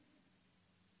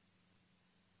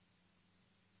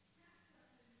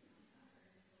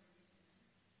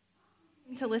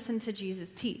to listen to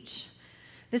Jesus teach.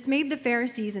 This made the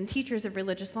Pharisees and teachers of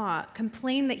religious law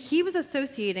complain that he was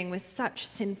associating with such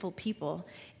sinful people,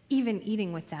 even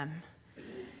eating with them.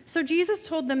 So Jesus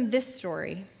told them this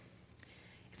story.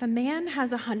 If a man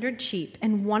has 100 sheep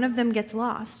and one of them gets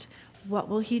lost, what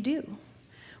will he do?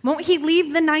 Won't he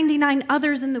leave the 99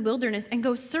 others in the wilderness and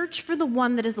go search for the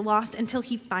one that is lost until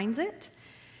he finds it?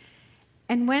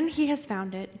 And when he has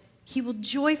found it, he will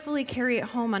joyfully carry it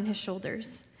home on his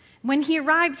shoulders. When he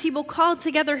arrives, he will call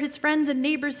together his friends and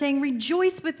neighbors, saying,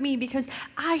 "Rejoice with me, because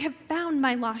I have found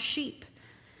my lost sheep."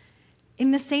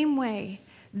 In the same way,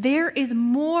 there is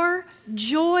more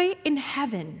joy in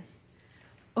heaven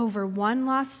over one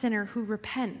lost sinner who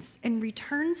repents and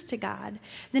returns to God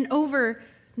than over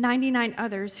 99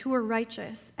 others who are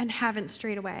righteous and haven't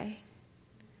strayed away.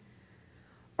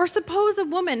 Or suppose a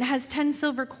woman has 10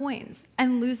 silver coins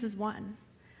and loses one.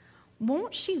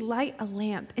 Won't she light a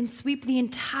lamp and sweep the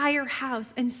entire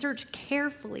house and search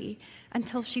carefully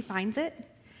until she finds it?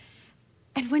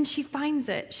 And when she finds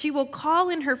it, she will call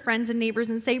in her friends and neighbors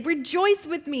and say, "Rejoice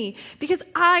with me, because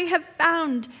I have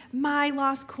found my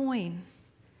lost coin."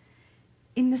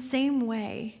 In the same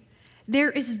way,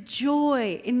 there is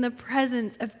joy in the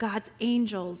presence of God's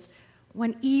angels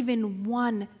when even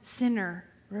one sinner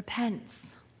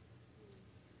repents.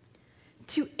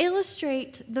 To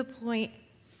illustrate the point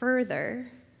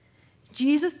further,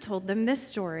 Jesus told them this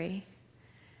story.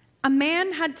 A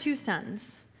man had 2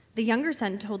 sons. The younger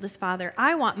son told his father,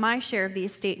 "I want my share of the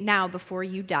estate now before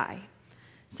you die."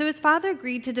 So his father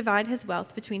agreed to divide his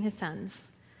wealth between his sons.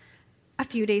 A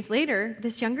few days later,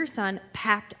 this younger son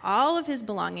packed all of his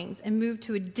belongings and moved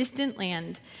to a distant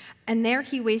land, and there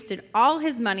he wasted all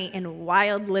his money in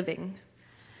wild living.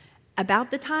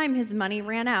 About the time his money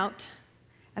ran out,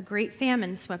 a great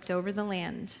famine swept over the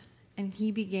land, and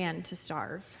he began to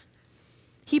starve.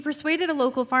 He persuaded a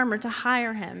local farmer to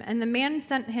hire him, and the man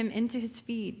sent him into his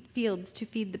fields to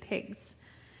feed the pigs.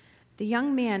 The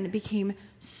young man became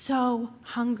so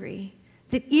hungry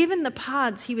that even the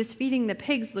pods he was feeding the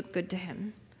pigs looked good to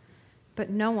him, but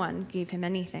no one gave him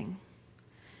anything.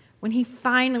 When he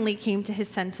finally came to his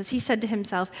senses, he said to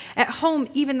himself, "At home,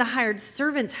 even the hired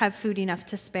servants have food enough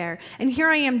to spare, and here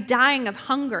I am dying of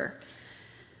hunger.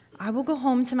 I will go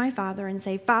home to my father and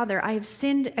say, 'Father, I have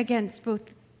sinned against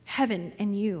both heaven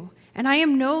and you, and I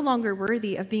am no longer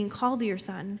worthy of being called your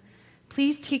son.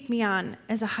 Please take me on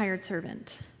as a hired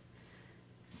servant.'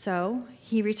 So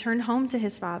he returned home to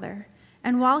his father,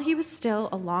 and while he was still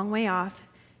a long way off,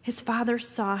 his father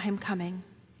saw him coming.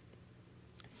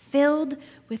 Filled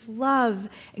with love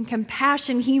and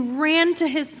compassion, he ran to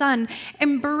his son,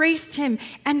 embraced him,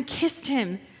 and kissed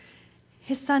him.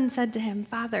 His son said to him,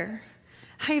 'Father,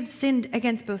 I have sinned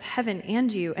against both heaven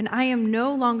and you, and I am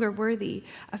no longer worthy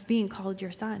of being called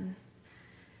your son.'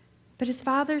 But his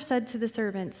father said to the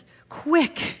servants,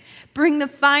 'Quick, bring the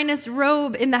finest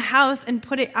robe in the house and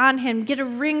put it on him. Get a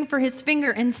ring for his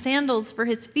finger and sandals for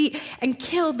his feet, and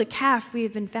kill the calf we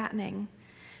have been fattening.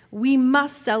 We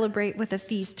must celebrate with a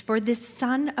feast, for this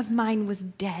son of mine was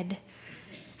dead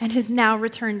and has now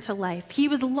returned to life. He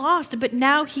was lost, but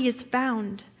now he is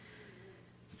found.'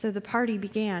 So the party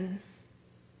began.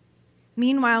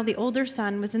 Meanwhile, the older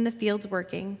son was in the fields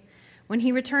working. When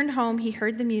he returned home, he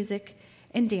heard the music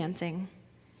and dancing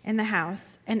in the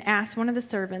house and asked one of the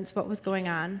servants what was going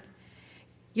on.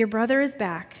 'Your brother is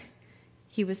back,'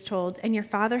 he was told, 'and your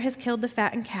father has killed the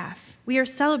fattened calf. We are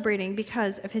celebrating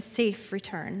because of his safe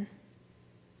return.'"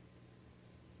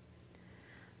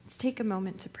 Let's take a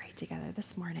moment to pray together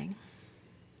this morning.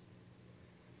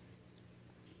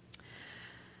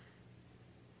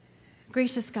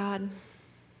 Gracious God,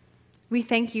 we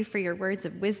thank you for your words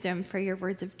of wisdom, for your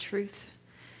words of truth.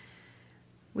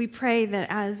 We pray that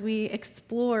as we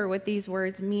explore what these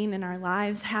words mean in our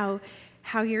lives, how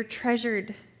your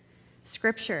treasured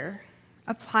scripture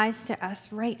applies to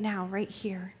us right now, right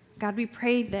here. God, we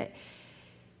pray that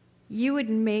you would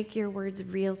make your words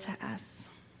real to us,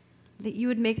 that you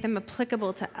would make them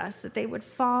applicable to us, that they would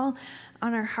fall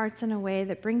on our hearts in a way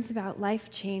that brings about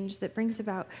life change, that brings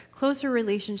about closer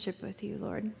relationship with you,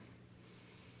 Lord.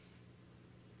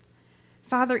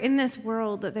 Father, in this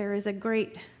world, there is a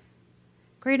great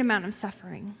amount of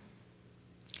suffering.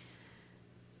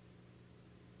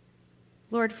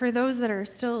 Lord, for those that are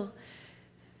still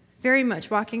very much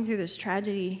walking through this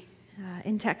tragedy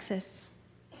in Texas,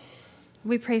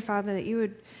 we pray, Father, that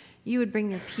you would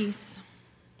bring your peace,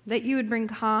 that you would bring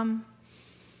calm,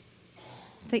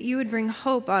 that you would bring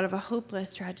hope out of a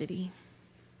hopeless tragedy.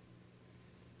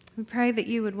 We pray that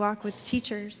you would walk with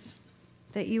teachers,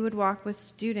 that you would walk with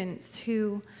students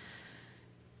who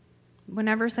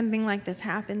whenever something like this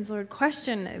happens, Lord,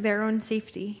 question their own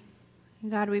safety.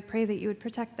 God, we pray that you would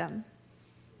protect them.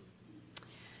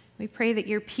 We pray that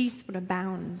your peace would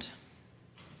abound.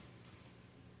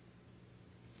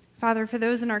 Father, for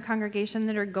those in our congregation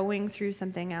that are going through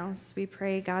something else, we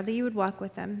pray, God, that you would walk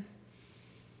with them,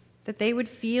 that they would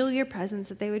feel your presence,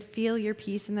 that they would feel your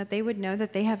peace, and that they would know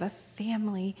that they have a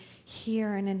family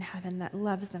here and in heaven that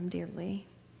loves them dearly.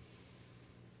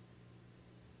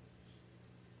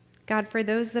 God, for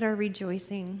those that are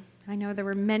rejoicing, I know there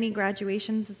were many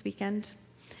graduations this weekend.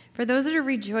 For those that are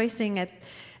rejoicing as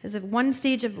one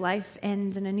stage of life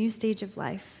ends and a new stage of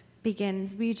life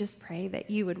begins, we just pray that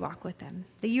you would walk with them,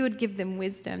 that you would give them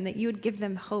wisdom, that you would give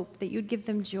them hope, that you would give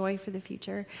them joy for the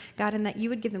future, God, and that you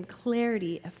would give them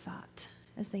clarity of thought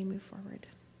as they move forward.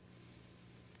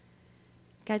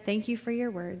 God, thank you for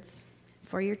your words,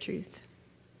 for your truth.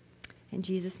 In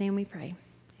Jesus' name we pray.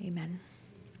 Amen.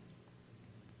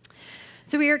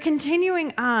 So we are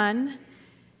continuing on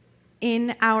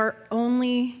in our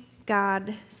Only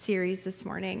God series this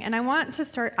morning, and I want to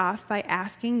start off by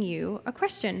asking you a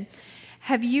question.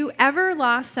 Have you ever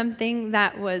lost something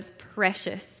that was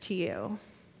precious to you?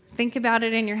 Think about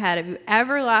it in your head. Have you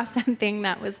ever lost something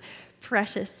that was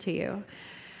precious to you?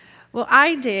 Well,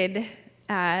 I did.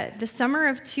 The summer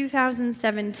of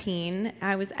 2017,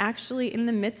 I was actually in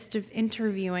the midst of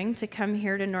interviewing to come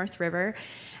here to North River,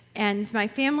 and my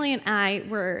family and I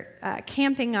were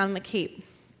camping on the Cape.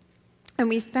 And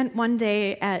we spent one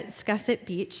day at Scusset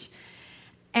Beach,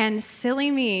 and silly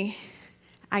me,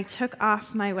 I took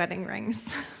off my wedding rings.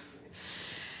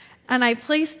 And I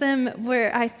placed them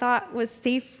where I thought was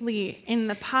safely in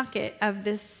the pocket of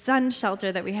this sun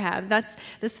shelter that we have.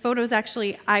 This photo is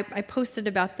actually, I posted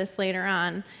about this later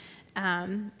on.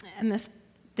 And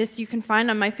this you can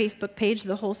find on my Facebook page.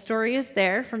 The whole story is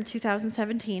there from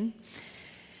 2017.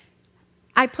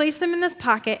 I placed them in this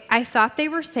pocket. I thought they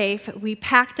were safe. We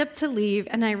packed up to leave,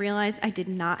 and I realized I did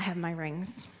not have my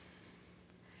rings.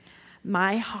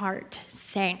 My heart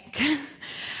sank.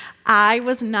 I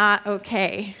was not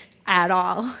okay at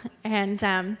all.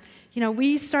 And,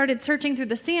 we started searching through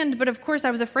the sand, but of course I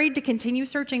was afraid to continue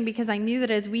searching because I knew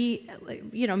that as we,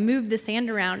 moved the sand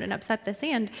around and upset the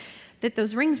sand, that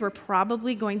those rings were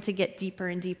probably going to get deeper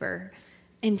and deeper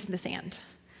into the sand.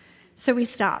 So we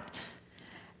stopped.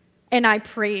 And I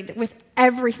prayed with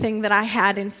everything that I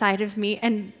had inside of me,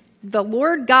 and the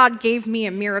Lord God gave me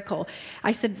a miracle.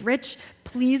 I said, Rich,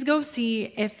 please go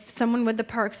see if someone with the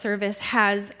Park Service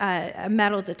has a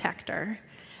metal detector.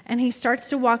 And he starts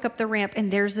to walk up the ramp,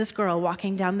 and there's this girl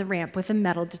walking down the ramp with a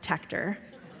metal detector.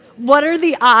 What are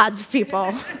the odds,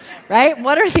 people? Right?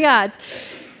 What are the odds?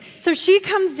 So she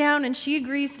comes down, and she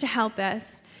agrees to help us.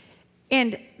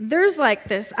 And there's like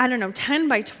this, 10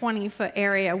 by 20 foot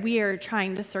area we are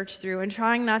trying to search through and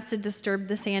trying not to disturb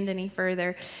the sand any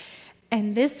further.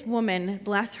 And this woman,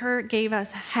 bless her, gave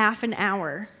us half an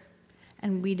hour,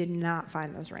 and we did not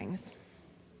find those rings.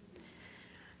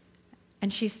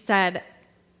 And she said,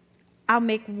 I'll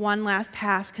make one last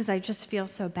pass because I just feel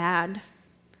so bad.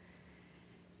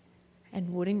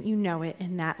 And wouldn't you know it,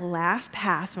 in that last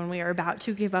pass when we were about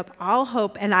to give up all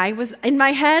hope, and I was, in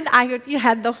my head, I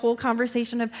had the whole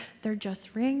conversation of, they're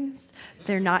just rings,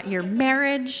 they're not your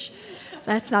marriage,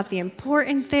 that's not the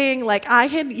important thing. Like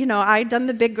I'd done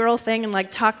the big girl thing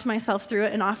and talked myself through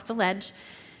it and off the ledge.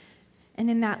 And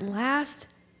in that last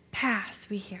pass,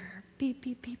 we hear beep,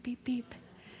 beep, beep, beep, beep.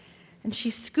 And she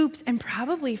scoops, and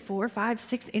probably 4, 5,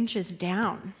 6 inches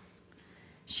down,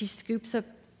 she scoops up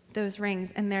those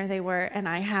rings, and there they were, and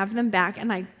I have them back,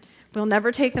 and I will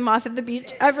never take them off at the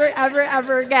beach ever, ever,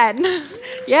 ever again.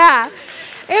 Yeah,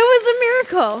 it was a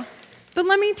miracle. But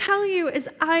let me tell you, as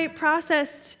I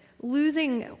processed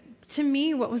losing, to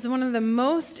me, what was one of the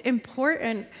most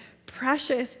important,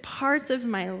 precious parts of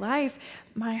my life,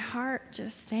 my heart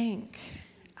just sank.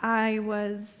 I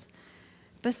was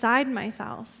beside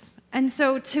myself. And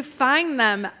so to find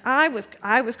them, I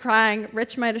was crying.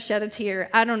 Rich might have shed a tear.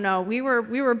 I don't know. We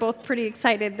were both pretty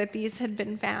excited that these had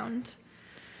been found.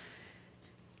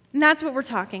 And that's what we're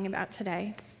talking about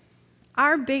today.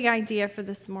 Our big idea for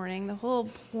this morning, the whole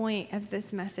point of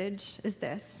this message is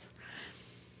this.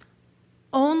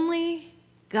 Only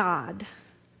God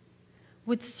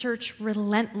would search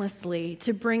relentlessly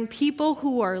to bring people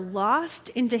who are lost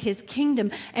into his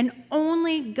kingdom, and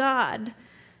only God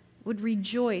would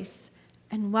rejoice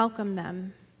and welcome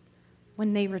them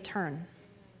when they return.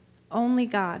 Only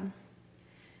God.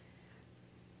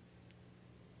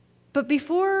 But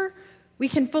before we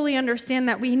can fully understand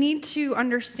that, we need to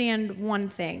understand one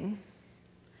thing.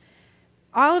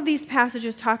 All of these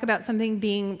passages talk about something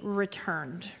being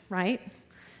returned, right?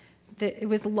 that it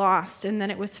was lost and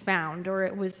then it was found, or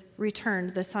it was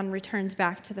returned. The son returns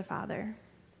back to the father.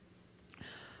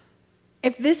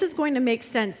 If this is going to make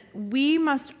sense, we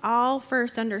must all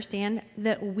first understand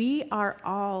that we are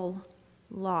all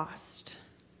lost.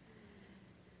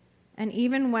 And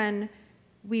even when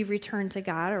we return to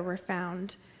God or we're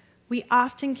found, we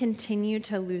often continue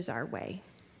to lose our way.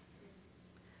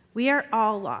 We are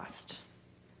all lost,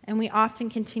 and we often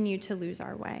continue to lose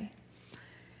our way.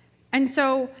 And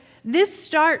so this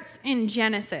starts in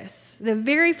Genesis, the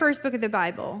very first book of the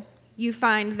Bible. You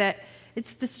find that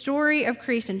it's the story of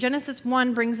creation. Genesis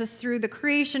 1 brings us through the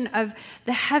creation of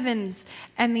the heavens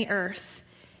and the earth.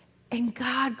 And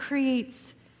God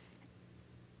creates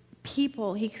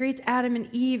people. He creates Adam and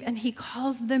Eve, and he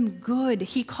calls them good.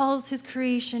 He calls his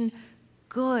creation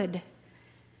good.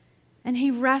 And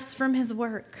he rests from his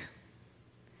work.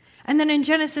 And then in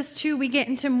Genesis 2, we get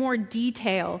into more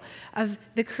detail of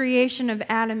the creation of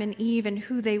Adam and Eve and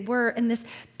who they were, and this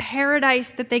paradise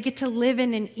that they get to live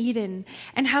in Eden,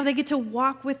 and how they get to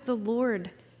walk with the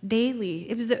Lord daily.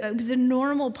 It was a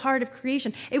normal part of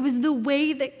creation. It was the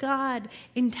way that God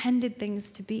intended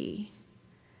things to be.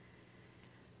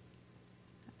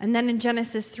 And then in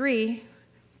Genesis 3,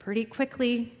 pretty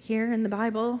quickly here in the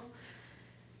Bible,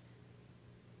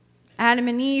 Adam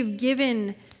and Eve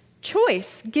given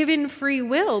choice, given free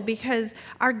will, because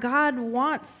our God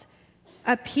wants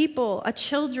a people, a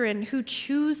children who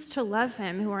choose to love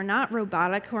him, who are not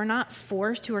robotic, who are not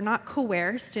forced, who are not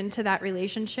coerced into that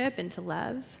relationship, into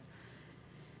love.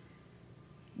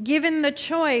 Given the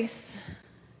choice,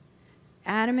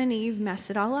 Adam and Eve mess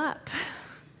it all up.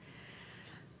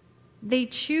 They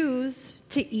choose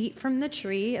to eat from the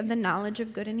tree of the knowledge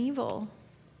of good and evil.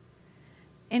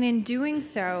 And in doing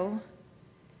so,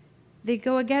 they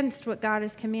go against what God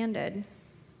has commanded.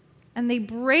 And they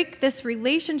break this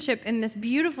relationship and this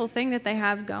beautiful thing that they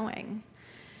have going.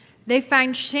 They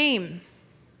find shame.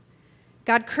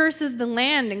 God curses the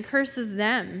land and curses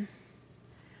them.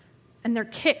 And they're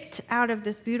kicked out of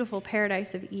this beautiful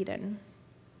paradise of Eden.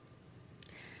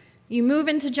 You move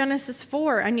into Genesis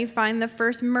 4 and you find the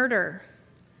first murder.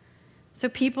 So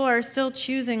people are still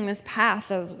choosing this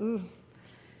path of,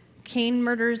 Cain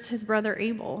murders his brother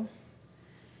Abel.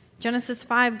 Genesis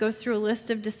 5 goes through a list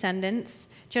of descendants.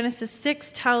 Genesis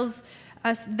 6 tells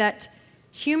us that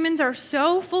humans are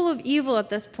so full of evil at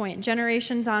this point,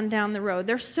 generations on down the road.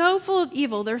 They're so full of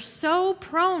evil. They're so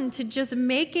prone to just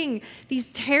making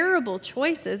these terrible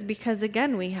choices because,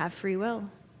 again, we have free will.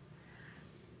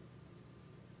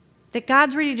 That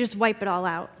God's ready to just wipe it all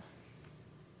out.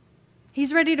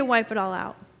 He's ready to wipe it all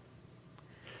out.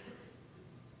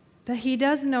 But he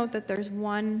does note that there's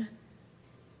one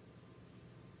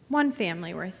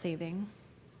family worth saving.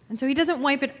 And so he doesn't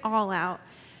wipe it all out.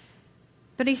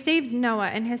 But he saved Noah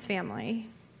and his family.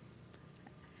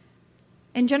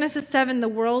 In Genesis 7, the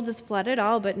world is flooded,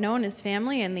 all but Noah and his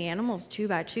family and the animals 2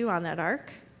 by 2 on that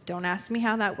ark. Don't ask me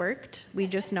how that worked. We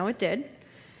just know it did.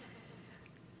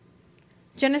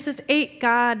 Genesis 8,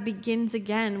 God begins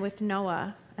again with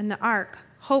Noah and the ark,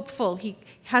 hopeful. He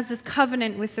has this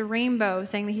covenant with the rainbow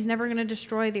saying that he's never going to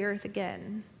destroy the earth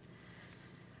again.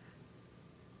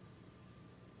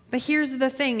 But here's the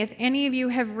thing. If any of you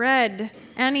have read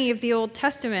any of the Old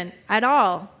Testament at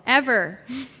all, ever,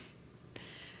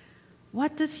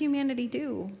 what does humanity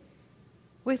do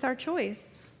with our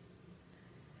choice?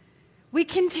 We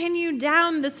continue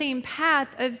down the same path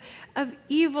of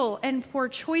evil and poor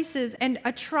choices and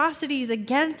atrocities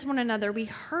against one another. We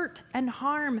hurt and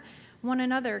harm one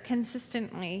another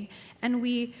consistently. And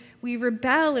we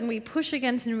rebel and we push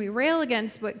against and we rail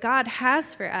against what God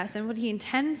has for us and what he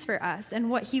intends for us and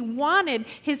what he wanted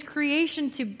his creation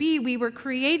to be. We were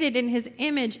created in his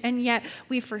image, and yet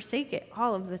we forsake it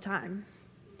all of the time.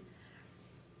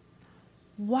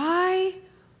 Why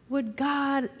would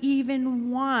God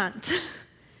even want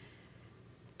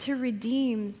to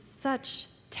redeem such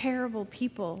terrible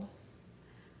people?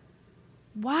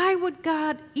 Why would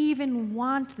God even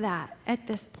want that at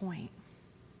this point?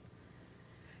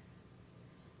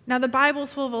 Now, the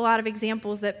Bible's full of a lot of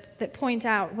examples that point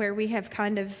out where we have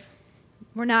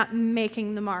we're not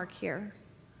making the mark here.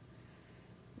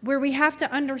 Where we have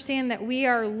to understand that we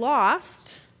are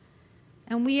lost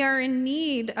and we are in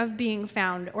need of being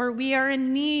found, or we are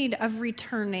in need of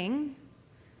returning.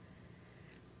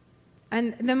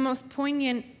 And the most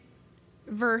poignant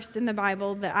verse in the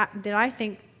Bible that I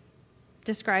think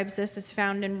describes this is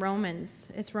found in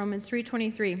Romans. It's Romans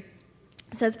 3:23.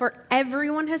 It says, "For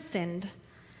everyone has sinned.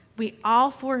 We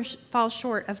all fall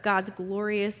short of God's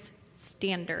glorious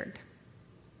standard."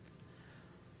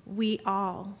 We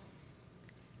all.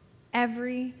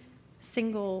 Every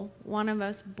single one of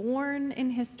us born in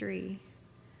history,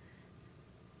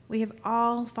 we have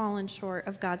all fallen short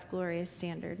of God's glorious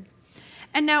standard.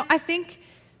 And now I think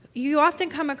you often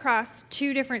come across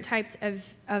two different types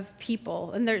of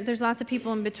people, and there's lots of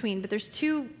people in between, but there's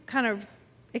two kind of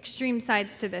extreme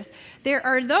sides to this. There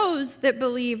are those that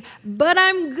believe, but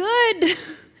I'm good.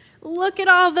 Look at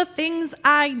all the things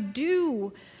I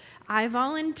do. I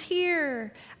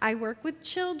volunteer. I work with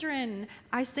children.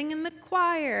 I sing in the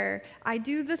choir. I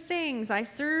do the things. I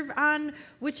serve on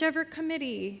whichever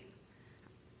committee.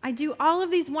 I do all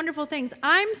of these wonderful things.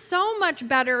 I'm so much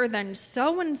better than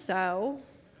so-and-so.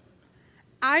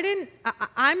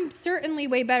 I'm certainly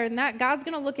way better than that. God's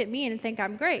going to look at me and think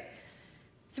I'm great.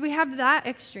 So we have that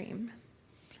extreme.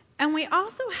 And we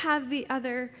also have the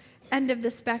other end of the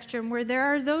spectrum where there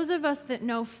are those of us that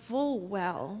know full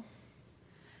well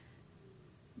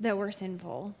that we're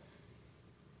sinful.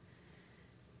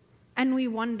 And we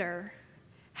wonder,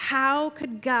 how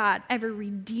could God ever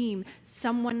redeem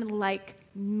someone like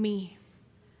me?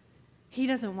 He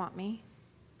doesn't want me.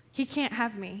 He can't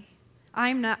have me.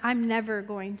 I'm never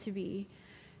going to be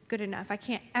good enough. I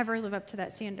can't ever live up to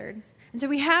that standard. And so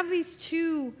we have these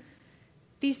two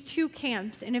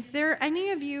camps. And if there are any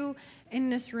of you in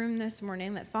this room this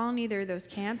morning that fall in either of those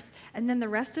camps, and then the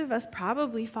rest of us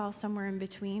probably fall somewhere in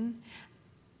between,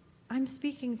 I'm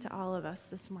speaking to all of us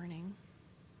this morning.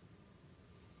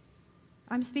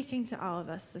 I'm speaking to all of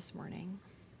us this morning.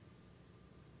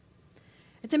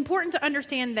 It's important to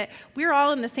understand that we're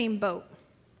all in the same boat.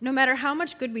 No matter how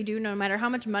much good we do, no matter how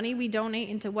much money we donate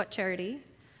into what charity,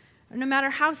 no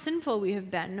matter how sinful we have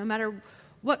been, no matter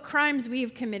what crimes we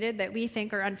have committed that we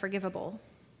think are unforgivable,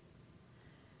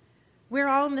 we're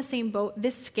all in the same boat.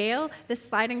 This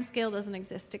sliding scale doesn't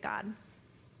exist to God.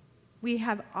 We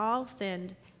have all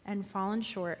sinned and fallen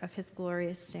short of his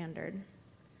glorious standard.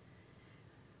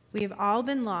 We have all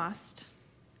been lost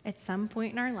at some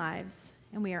point in our lives,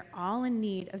 and we are all in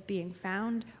need of being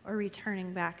found or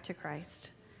returning back to Christ.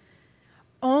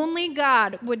 Only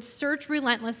God would search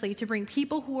relentlessly to bring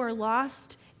people who are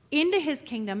lost into his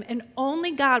kingdom, and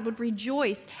only God would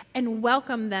rejoice and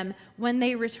welcome them when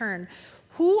they return.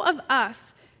 Who of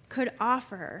us could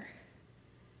offer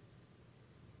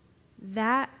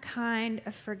that kind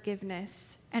of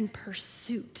forgiveness and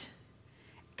pursuit?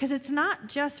 Because it's not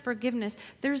just forgiveness.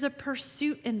 There's a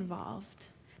pursuit involved.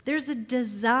 There's a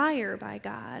desire by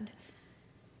God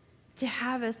to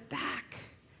have us back,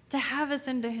 to have us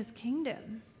into his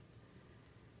kingdom,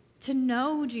 to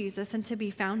know Jesus and to be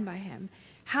found by him.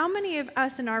 How many of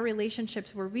us in our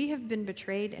relationships where we have been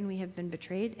betrayed and we have been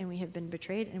betrayed and we have been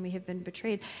betrayed and we have been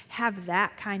betrayed have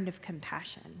that kind of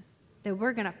compassion that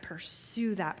we're going to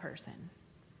pursue that person?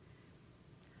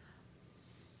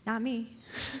 Not me.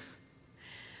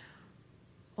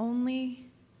 Only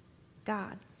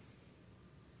God.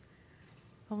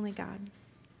 Only God.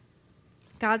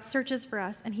 God searches for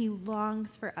us, and he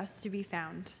longs for us to be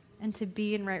found and to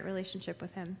be in right relationship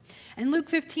with him. And Luke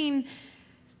 15,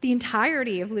 the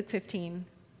entirety of Luke 15,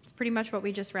 it's pretty much what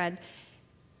we just read,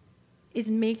 is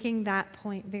making that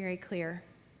point very clear.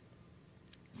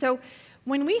 So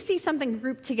when we see something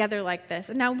grouped together like this,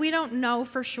 and now we don't know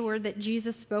for sure that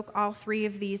Jesus spoke all three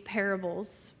of these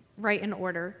parables right in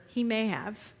order. He may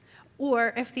have.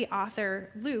 Or if the author,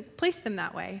 Luke, placed them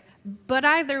that way. But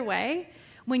either way,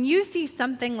 when you see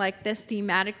something like this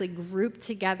thematically grouped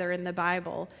together in the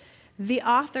Bible, the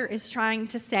author is trying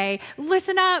to say,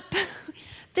 listen up.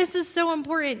 This is so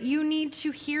important. You need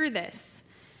to hear this.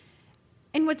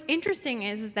 And what's interesting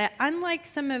is that unlike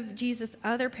some of Jesus'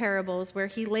 other parables where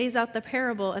he lays out the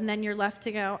parable and then you're left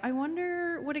to go, I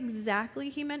wonder what exactly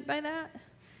he meant by that.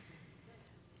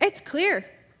 It's clear.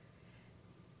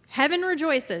 Heaven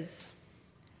rejoices.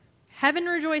 Heaven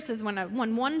rejoices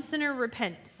when one sinner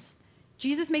repents.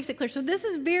 Jesus makes it clear. So this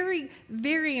is very,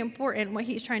 very important what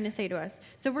he's trying to say to us.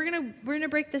 So we're gonna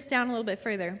break this down a little bit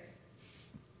further.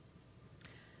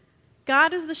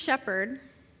 God as the shepherd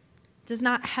does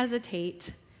not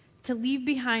hesitate to leave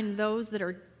behind those that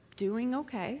are doing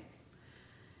okay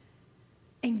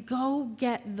and go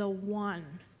get the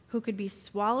one who could be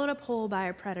swallowed up whole by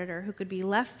a predator, who could be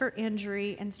left for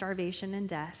injury and starvation and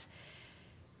death,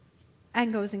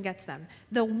 and goes and gets them.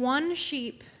 The one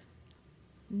sheep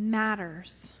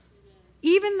matters,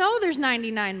 even though there's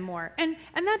 99 more. And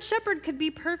that shepherd could be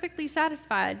perfectly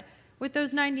satisfied with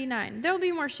those 99. There'll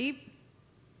be more sheep.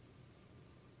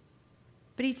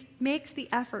 But he makes the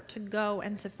effort to go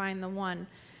and to find the one.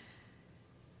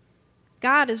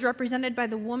 God is represented by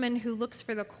the woman who looks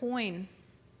for the coin.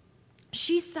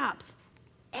 She stops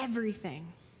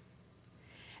everything.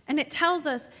 And it tells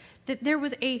us that there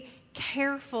was a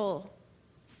careful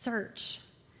search,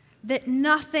 that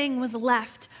nothing was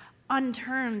left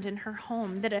unturned in her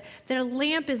home, that a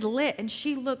lamp is lit and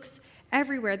she looks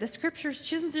everywhere. The scriptures,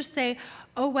 she doesn't just say,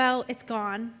 oh, well, it's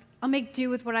gone. I'll make do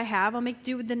with what I have. I'll make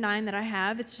do with the 9 that I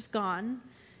have. It's just gone.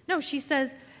 No,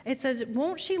 it says,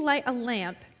 won't she light a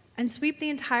lamp and sweep the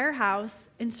entire house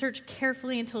and search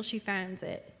carefully until she finds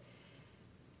it?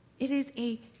 It is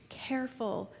a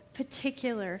careful,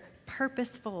 particular,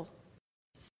 purposeful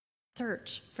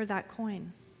search for that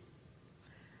coin.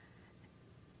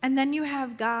 And then you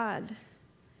have God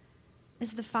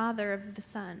as the father of the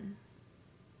son.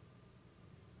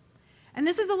 And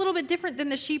this is a little bit different than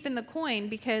the sheep and the coin,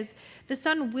 because the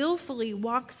son willfully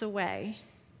walks away.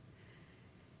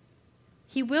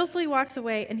 He willfully walks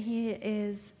away and he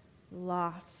is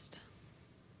lost.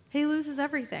 He loses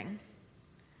everything.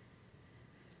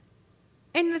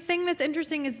 And the thing that's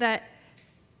interesting is that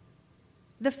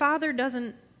the father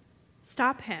doesn't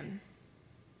stop him.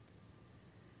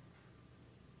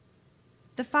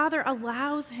 The father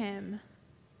allows him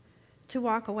to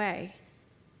walk away.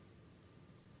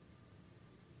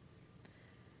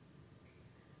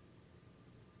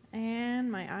 And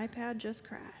my iPad just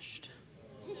crashed.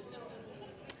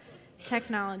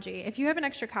 Technology. If you have an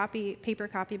extra paper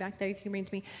copy back there, you can bring it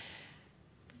to me.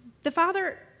 The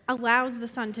father allows the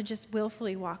son to just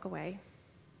willfully walk away.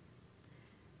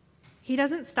 He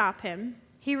doesn't stop him.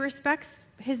 He respects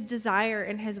his desire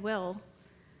and his will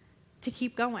to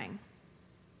keep going.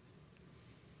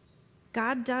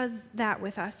 God does that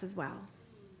with us as well.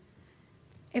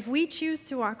 If we choose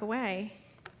to walk away,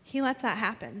 he lets that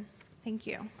happen. Thank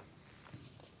you.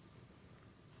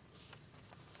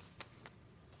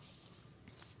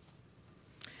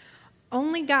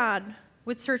 Only God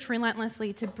would search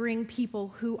relentlessly to bring people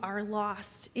who are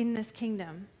lost in this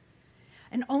kingdom.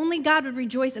 And only God would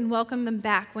rejoice and welcome them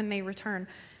back when they return.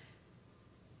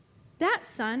 That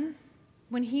son,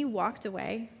 when he walked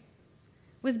away,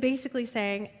 was basically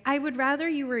saying, I would rather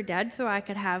you were dead so I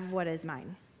could have what is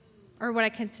mine, or what I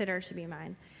consider to be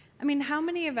mine. I mean, how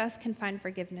many of us can find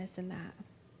forgiveness in that?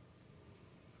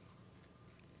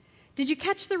 Did you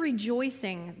catch the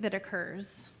rejoicing that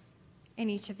occurs in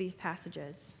each of these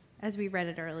passages as we read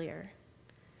it earlier?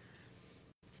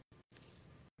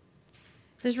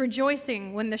 There's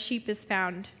rejoicing when the sheep is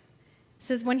found. It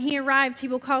says, when he arrives, he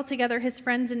will call together his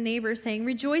friends and neighbors, saying,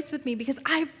 rejoice with me because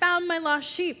I have found my lost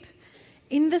sheep.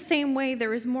 In the same way,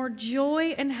 there is more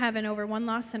joy in heaven over one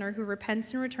lost sinner who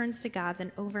repents and returns to God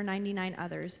than over 99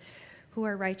 others who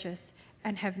are righteous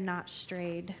and have not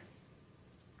strayed.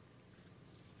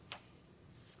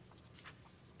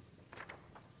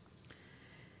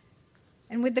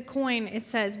 And with the coin, it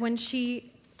says, when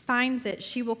she finds it,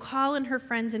 she will call in her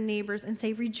friends and neighbors and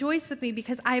say, rejoice with me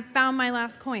because I have found my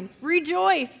last coin.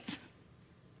 Rejoice!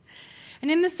 And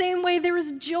in the same way, there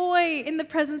is joy in the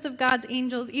presence of God's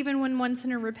angels, even when one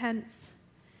sinner repents.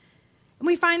 And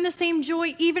we find the same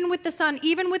joy even with the son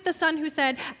who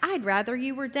said, I'd rather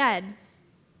you were dead.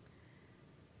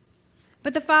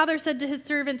 But the father said to his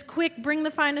servants, quick, bring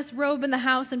the finest robe in the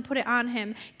house and put it on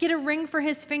him. Get a ring for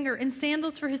his finger and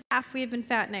sandals for his calf we have been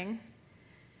fattening.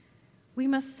 We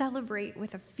must celebrate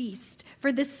with a feast,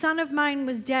 for this son of mine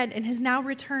was dead and has now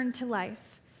returned to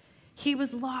life. He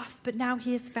was lost, but now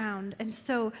he is found. And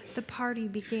so the party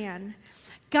began.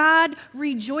 God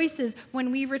rejoices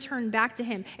when we return back to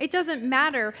him. It doesn't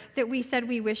matter that we said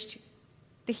we wished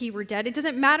that he were dead. It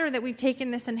doesn't matter that we've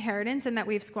taken this inheritance and that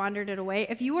we've squandered it away.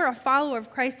 If you are a follower of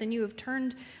Christ and you have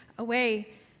turned away,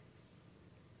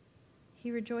 he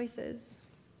rejoices.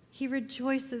 He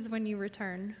rejoices when you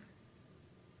return.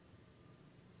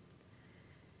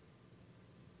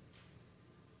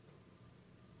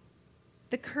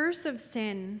 The curse of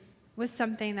sin was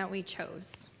something that we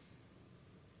chose.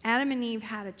 Adam and Eve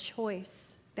had a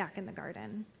choice back in the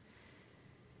garden.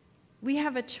 We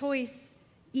have a choice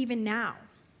even now.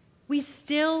 We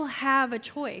still have a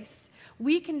choice.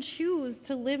 We can choose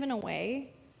to live in a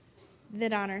way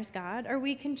that honors God, or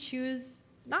we can choose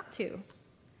not to.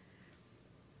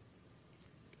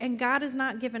 And God has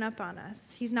not given up on us.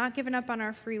 He's not given up on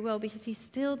our free will because he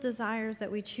still desires that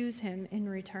we choose him in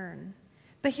return.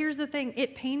 But here's the thing,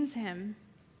 it pains him.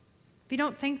 If you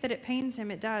don't think that it pains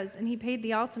him, it does. And he paid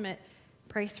the ultimate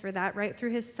price for that, right? Through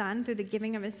his son, through the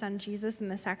giving of his son Jesus and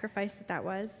the sacrifice that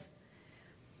was.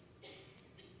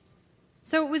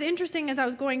 So it was interesting as I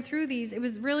was going through these, it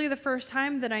was really the first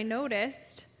time that I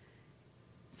noticed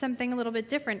something a little bit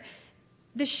different.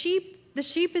 The sheep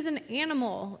is an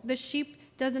animal. The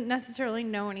sheep doesn't necessarily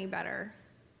know any better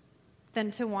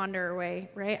than to wander away,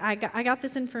 right? I got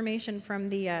this information from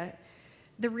the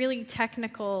really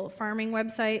technical farming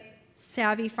website,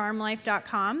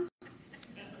 savvyfarmlife.com.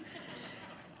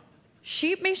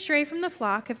 Sheep may stray from the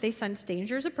flock if they sense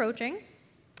dangers approaching.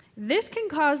 This can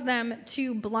cause them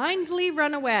to blindly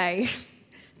run away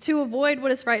to avoid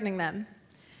what is frightening them.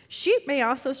 Sheep may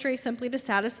also stray simply to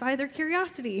satisfy their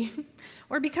curiosity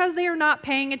or because they are not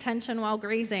paying attention while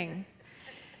grazing.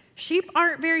 Sheep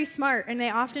aren't very smart, and they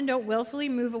often don't willfully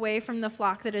move away from the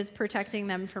flock that is protecting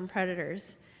them from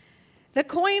predators. The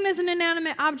coin is an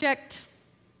inanimate object.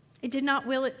 It did not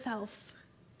will itself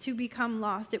to become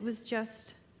lost. It was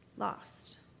just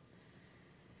lost.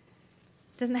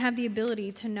 It doesn't have the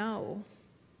ability to know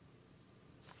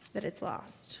that it's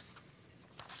lost.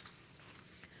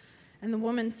 And the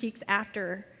woman seeks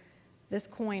after this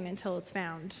coin until it's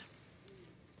found.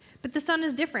 But the son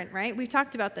is different, right? We've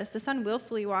talked about this. The son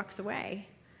willfully walks away.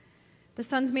 The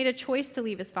son's made a choice to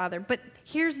leave his father. But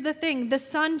here's the thing. The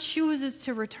son chooses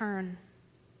to return.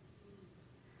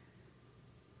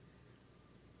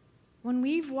 When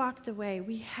we've walked away,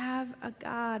 we have a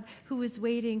God who is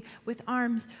waiting with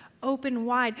arms open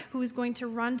wide, who is going to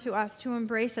run to us, to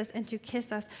embrace us, and to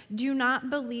kiss us. Do not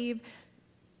believe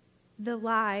the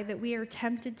lie that we are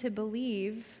tempted to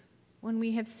believe when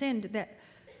we have sinned, that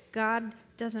God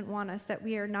doesn't want us, that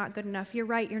we are not good enough. You're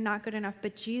right, you're not good enough,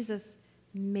 but Jesus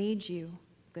made you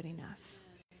good enough.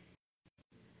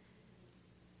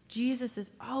 Jesus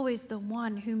is always the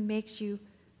one who makes you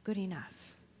good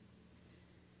enough.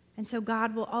 And so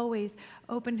God will always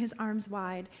open his arms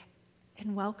wide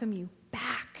and welcome you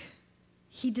back.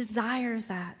 He desires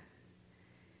that.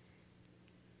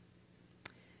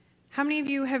 How many of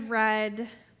you have read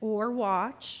or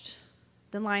watched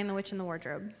The Lion, the Witch, and the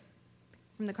Wardrobe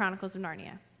from the Chronicles of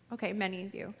Narnia? Okay, many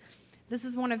of you. This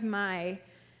is one of my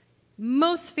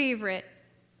most favorite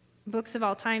books of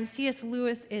all time. C.S.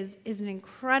 Lewis is an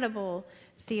incredible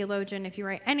theologian. If you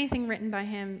write anything written by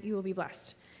him, you will be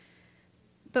blessed.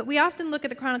 But we often look at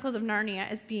the Chronicles of Narnia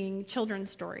as being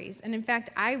children's stories. And in fact,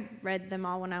 I read them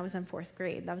all when I was in 4th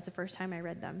grade. That was the first time I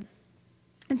read them.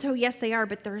 And so, yes, they are,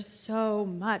 but there's so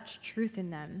much truth in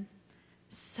them.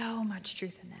 So much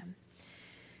truth in them.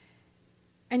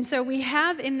 And so we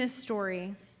have in this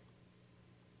story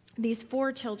these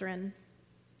 4 children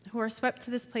who are swept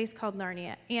to this place called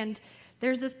Narnia. And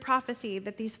there's this prophecy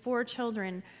that these 4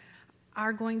 children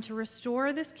are going to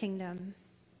restore this kingdom.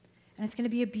 And it's going to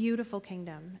be a beautiful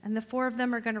kingdom. And the 4 of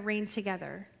them are going to reign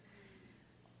together.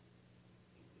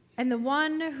 And the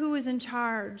one who is in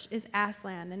charge is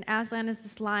Aslan. And Aslan is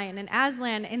this lion. And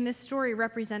Aslan in this story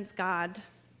represents God.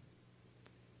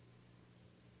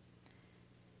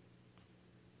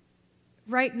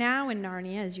 Right now in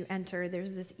Narnia, as you enter,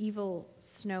 there's this evil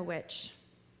snow witch.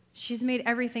 She's made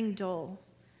everything dull.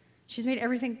 She's made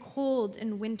everything cold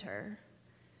in winter.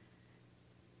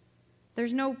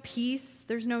 There's no peace,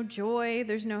 there's no joy,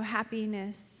 there's no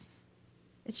happiness.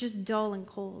 It's just dull and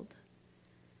cold.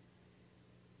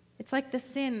 It's like the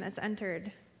sin that's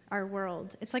entered our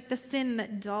world. It's like the sin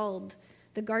that dulled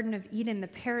the Garden of Eden, the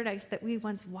paradise that we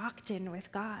once walked in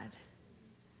with God.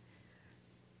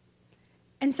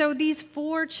 And so these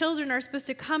 4 children are supposed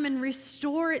to come and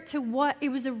restore it to what it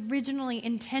was originally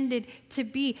intended to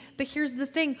be. But here's the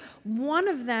thing. One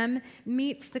of them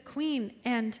meets the queen,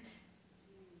 and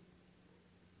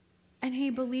he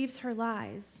believes her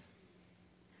lies.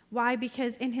 Why?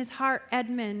 Because in his heart,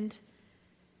 Edmund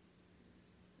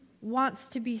wants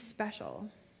to be special.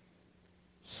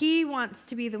 He wants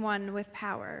to be the one with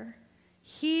power.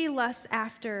 He lusts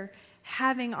after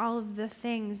having all of the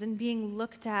things and being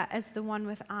looked at as the one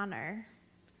with honor.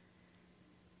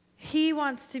 He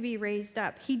wants to be raised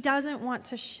up. He doesn't want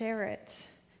to share it.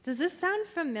 Does this sound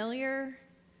familiar?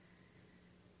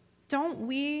 Don't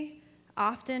we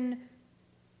often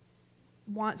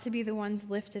want to be the ones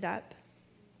lifted up?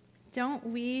 Don't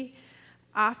we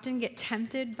often get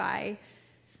tempted by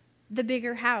the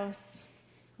bigger house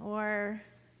or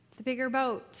the bigger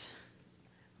boat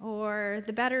or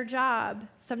the better job,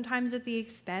 sometimes at the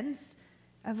expense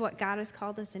of what God has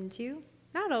called us into?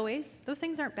 Not always. Those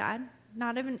things aren't bad,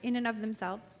 not even in and of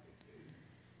themselves.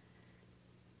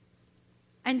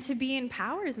 And to be in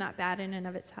power is not bad in and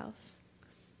of itself.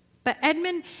 But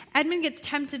Edmund gets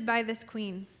tempted by this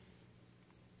queen,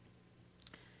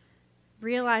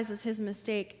 realizes his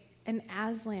mistake, and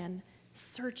Aslan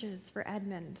searches for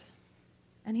Edmund.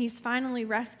 And he's finally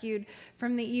rescued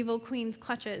from the evil queen's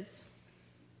clutches.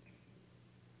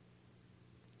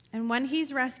 And when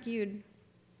he's rescued,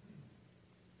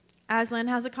 Aslan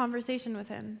has a conversation with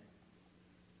him.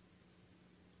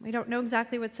 We don't know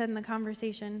exactly what's said in the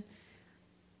conversation,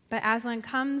 but Aslan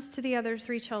comes to the other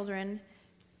 3 children,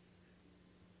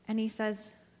 and he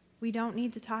says, "We don't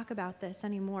need to talk about this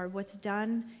anymore. What's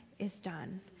done is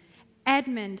done."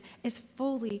 Edmund is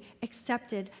fully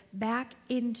accepted back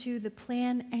into the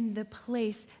plan and the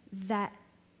place that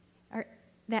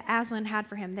Aslan had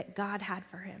for him, that God had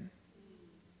for him.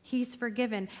 He's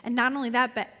forgiven. And not only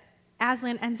that, but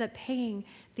Aslan ends up paying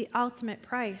the ultimate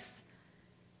price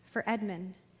for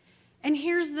Edmund. And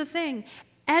here's the thing.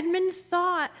 Edmund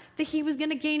thought that he was going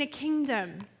to gain a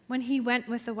kingdom when he went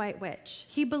with the White Witch.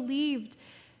 He believed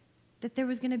that there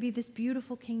was going to be this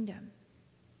beautiful kingdom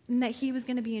and that he was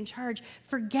going to be in charge,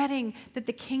 forgetting that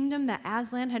the kingdom that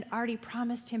Aslan had already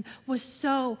promised him was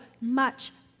so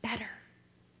much better.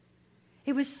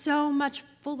 It was so much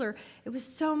fuller. It was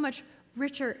so much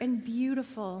richer and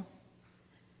beautiful.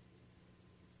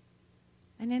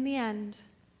 And in the end,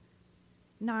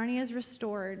 Narnia is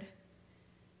restored.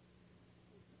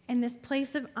 And this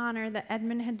place of honor that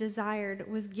Edmund had desired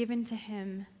was given to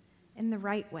him in the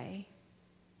right way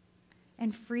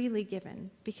and freely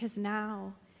given, because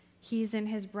now he's in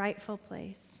his rightful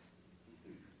place.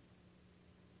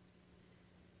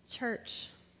 Church,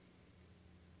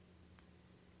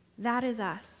 that is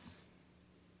us.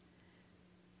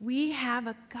 We have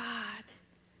a God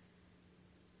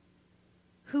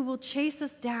who will chase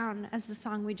us down, as the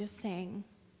song we just sang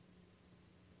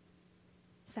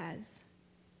says.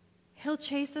 He'll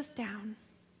chase us down,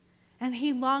 and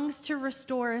he longs to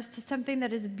restore us to something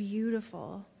that is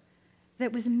beautiful,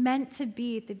 that was meant to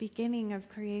be at the beginning of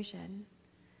creation.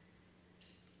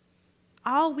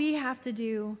 All we have to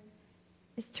do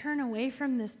is turn away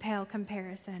from this pale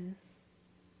comparison.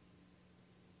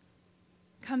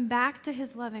 Come back to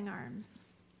his loving arms.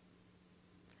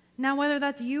 Now, whether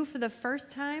that's you for the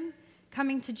first time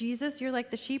coming to Jesus, you're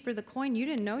like the sheep or the coin, you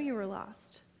didn't know you were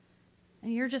lost,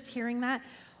 and you're just hearing that,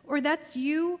 or that's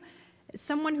you,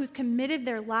 someone who's committed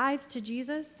their lives to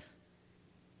Jesus,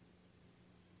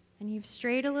 and you've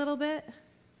strayed a little bit,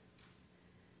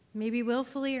 maybe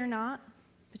willfully or not,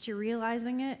 but you're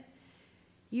realizing it.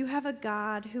 You have a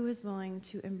God who is willing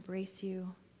to embrace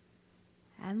you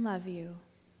and love you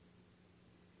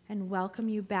and welcome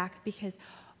you back, because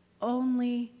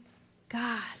only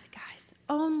God, guys,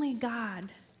 only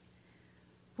God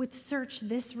would search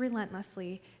this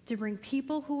relentlessly to bring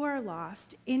people who are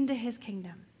lost into his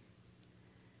kingdom.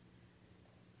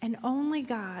 And only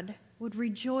God would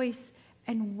rejoice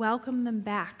and welcome them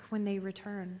back when they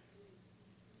return.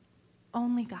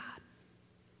 Only God.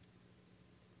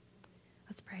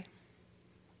 Let's pray.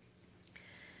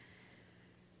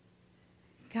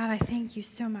 God, I thank you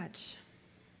so much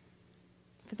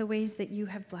for the ways that you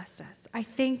have blessed us. I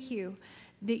thank you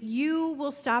that you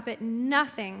will stop at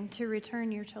nothing to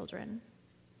return your children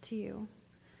to you.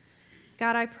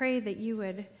 God, I pray that you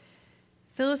would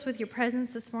fill us with your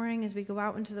presence this morning as we go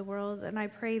out into the world, and I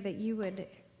pray that you would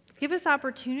give us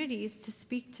opportunities to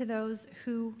speak to those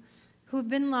who have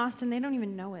been lost and they don't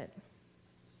even know it.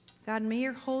 God, may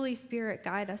your Holy Spirit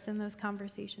guide us in those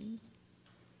conversations.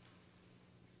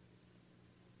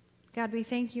 God, we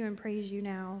thank you and praise you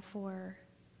now for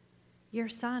your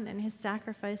Son and his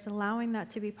sacrifice, allowing that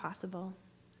to be possible.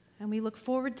 And we look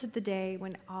forward to the day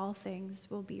when all things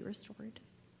will be restored.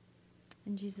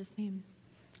 In Jesus' name,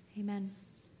 amen.